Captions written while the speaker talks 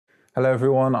Hello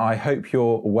everyone, I hope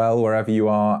you're well wherever you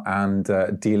are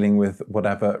and dealing with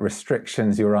whatever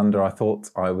restrictions you're under. I thought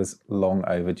I was long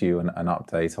overdue an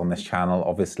update on this channel.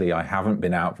 Obviously I haven't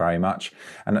been out very much,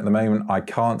 and at the moment I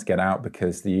can't get out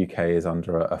because the UK is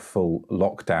under a full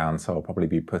lockdown, so I'll probably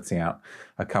be putting out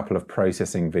a couple of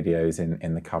processing videos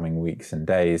in the coming weeks and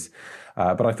days.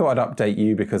 But I thought I'd update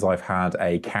you because I've had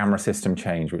a camera system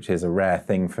change, which is a rare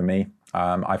thing for me.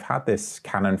 I've had this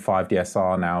Canon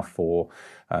 5DSR now for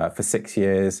 6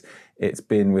 years. It's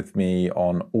been with me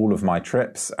on all of my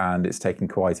trips and it's taken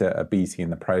quite a beating in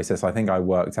the process. I think I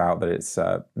worked out that it's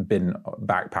been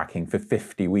backpacking for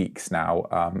 50 weeks now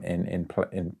in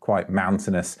quite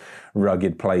mountainous,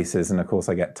 rugged places. And of course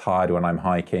I get tired when I'm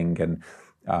hiking, and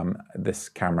this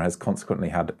camera has consequently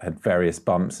had various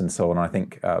bumps and so on. I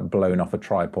think blown off a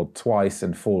tripod twice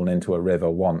and fallen into a river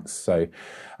once. So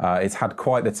it's had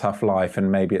quite the tough life,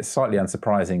 and maybe it's slightly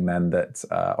unsurprising then that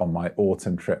on my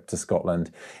autumn trip to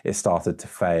Scotland it started to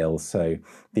fail. So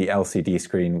the LCD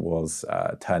screen was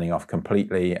turning off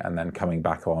completely and then coming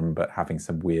back on, but having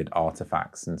some weird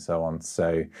artifacts and so on.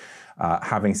 So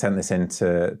having sent this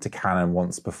into Canon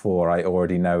once before, I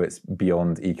already know it's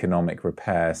beyond economic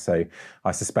repair. So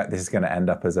I suspect this is going to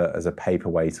end up as a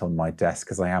paperweight on my desk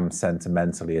because I am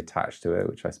sentimentally attached to it,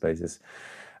 which I suppose is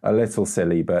a little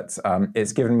silly, but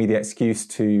it's given me the excuse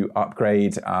to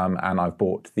upgrade, and I've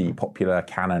bought the popular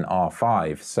Canon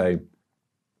R5. So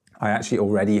I actually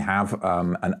already have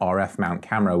an RF mount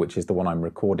camera, which is the one I'm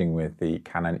recording with, the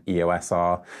Canon EOS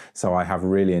R. So I have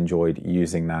really enjoyed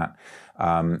using that.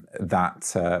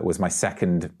 That was my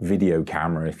second video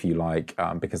camera, if you like,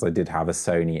 because I did have a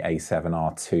Sony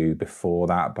A7R II before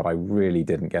that, but I really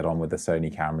didn't get on with the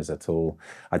Sony cameras at all.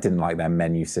 I didn't like their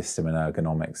menu system and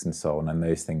ergonomics and so on, and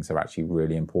those things are actually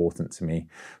really important to me,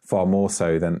 far more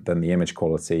so than the image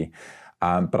quality.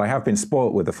 But I have been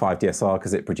spoilt with the 5DSR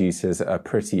because it produces a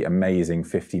pretty amazing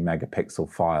 50 megapixel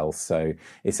file. So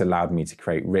it's allowed me to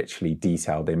create richly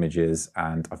detailed images,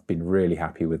 and I've been really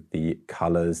happy with the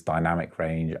colors, dynamic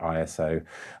range, ISO,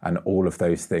 and all of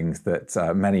those things that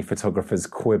many photographers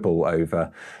quibble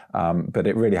over. But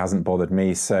it really hasn't bothered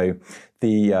me. So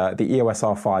the EOS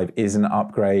R5 is an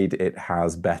upgrade. It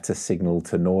has better signal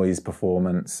to noise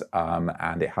performance,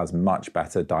 and it has much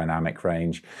better dynamic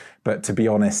range. But to be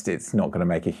honest, it's not going to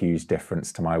make a huge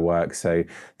difference to my work. So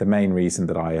the main reason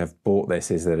that I have bought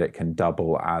this is that it can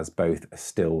double as both a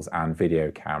stills and video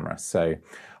camera. So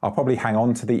I'll probably hang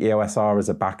on to the EOS R as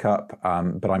a backup,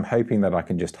 but I'm hoping that I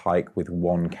can just hike with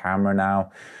one camera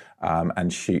now.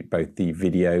 And shoot both the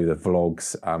video, the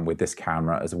vlogs with this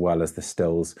camera as well as the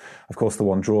stills. Of course, the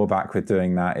one drawback with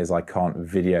doing that is I can't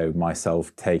video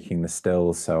myself taking the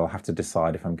stills, so I'll have to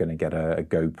decide if I'm going to get a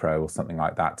GoPro or something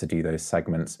like that to do those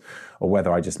segments, or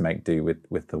whether I just make do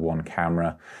with the one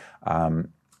camera.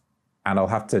 And I'll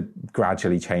have to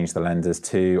gradually change the lenses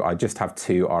too. I just have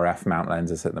two RF mount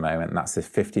lenses at the moment, and that's this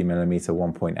 50mm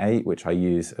 1.8, which I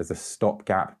use as a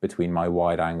stopgap between my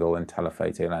wide angle and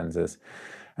telephoto lenses.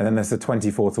 And then there's the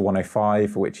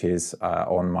 24-105, which is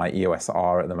on my EOS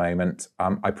R at the moment.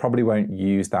 I probably won't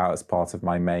use that as part of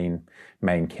my main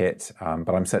kit,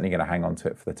 but I'm certainly going to hang on to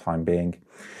it for the time being.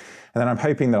 And then I'm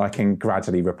hoping that I can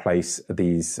gradually replace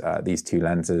these two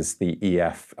lenses, the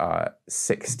EF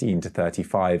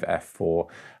 16-35 f4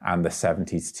 and the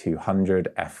 70-200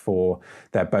 f4.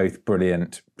 They're both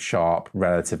brilliant, sharp,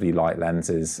 relatively light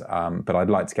lenses, but I'd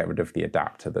like to get rid of the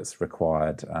adapter that's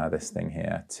required, this thing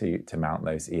here, to mount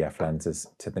those EF lenses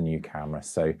to the new camera.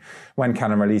 So when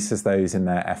Canon releases those in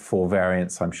their f4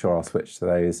 variants, I'm sure I'll switch to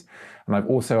those. And I've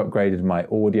also upgraded my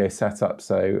audio setup,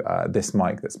 so this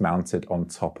mic that's mounted on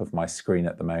top of my screen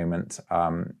at the moment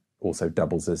also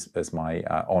doubles as my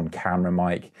on-camera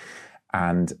mic,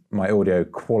 and my audio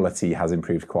quality has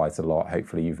improved quite a lot.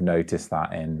 Hopefully you've noticed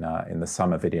that in the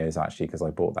summer videos, actually, because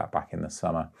I bought that back in the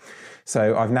summer.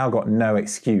 So I've now got no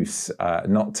excuse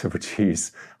not to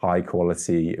produce high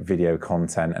quality video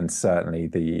content, and certainly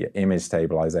the image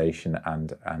stabilization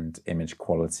and image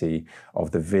quality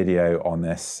of the video on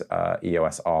this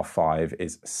EOS R5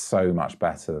 is so much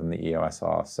better than the EOS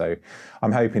R. So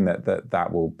I'm hoping that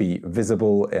will be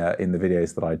visible in the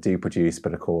videos that I do produce,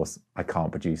 but of course I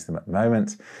can't produce them at the moment.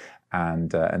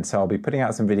 And so I'll be putting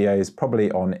out some videos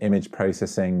probably on image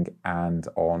processing and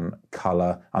on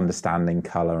color, understanding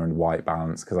color and white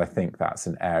balance, because I think that's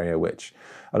an area which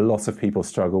a lot of people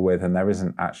struggle with, and there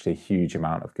isn't actually a huge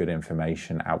amount of good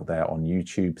information out there on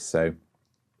YouTube. So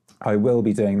I will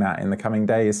be doing that in the coming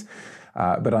days.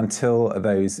 But until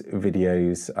those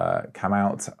videos come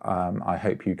out, I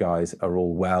hope you guys are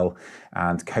all well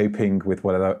and coping with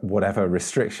whatever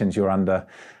restrictions you're under,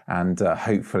 and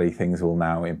hopefully things will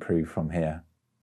now improve from here.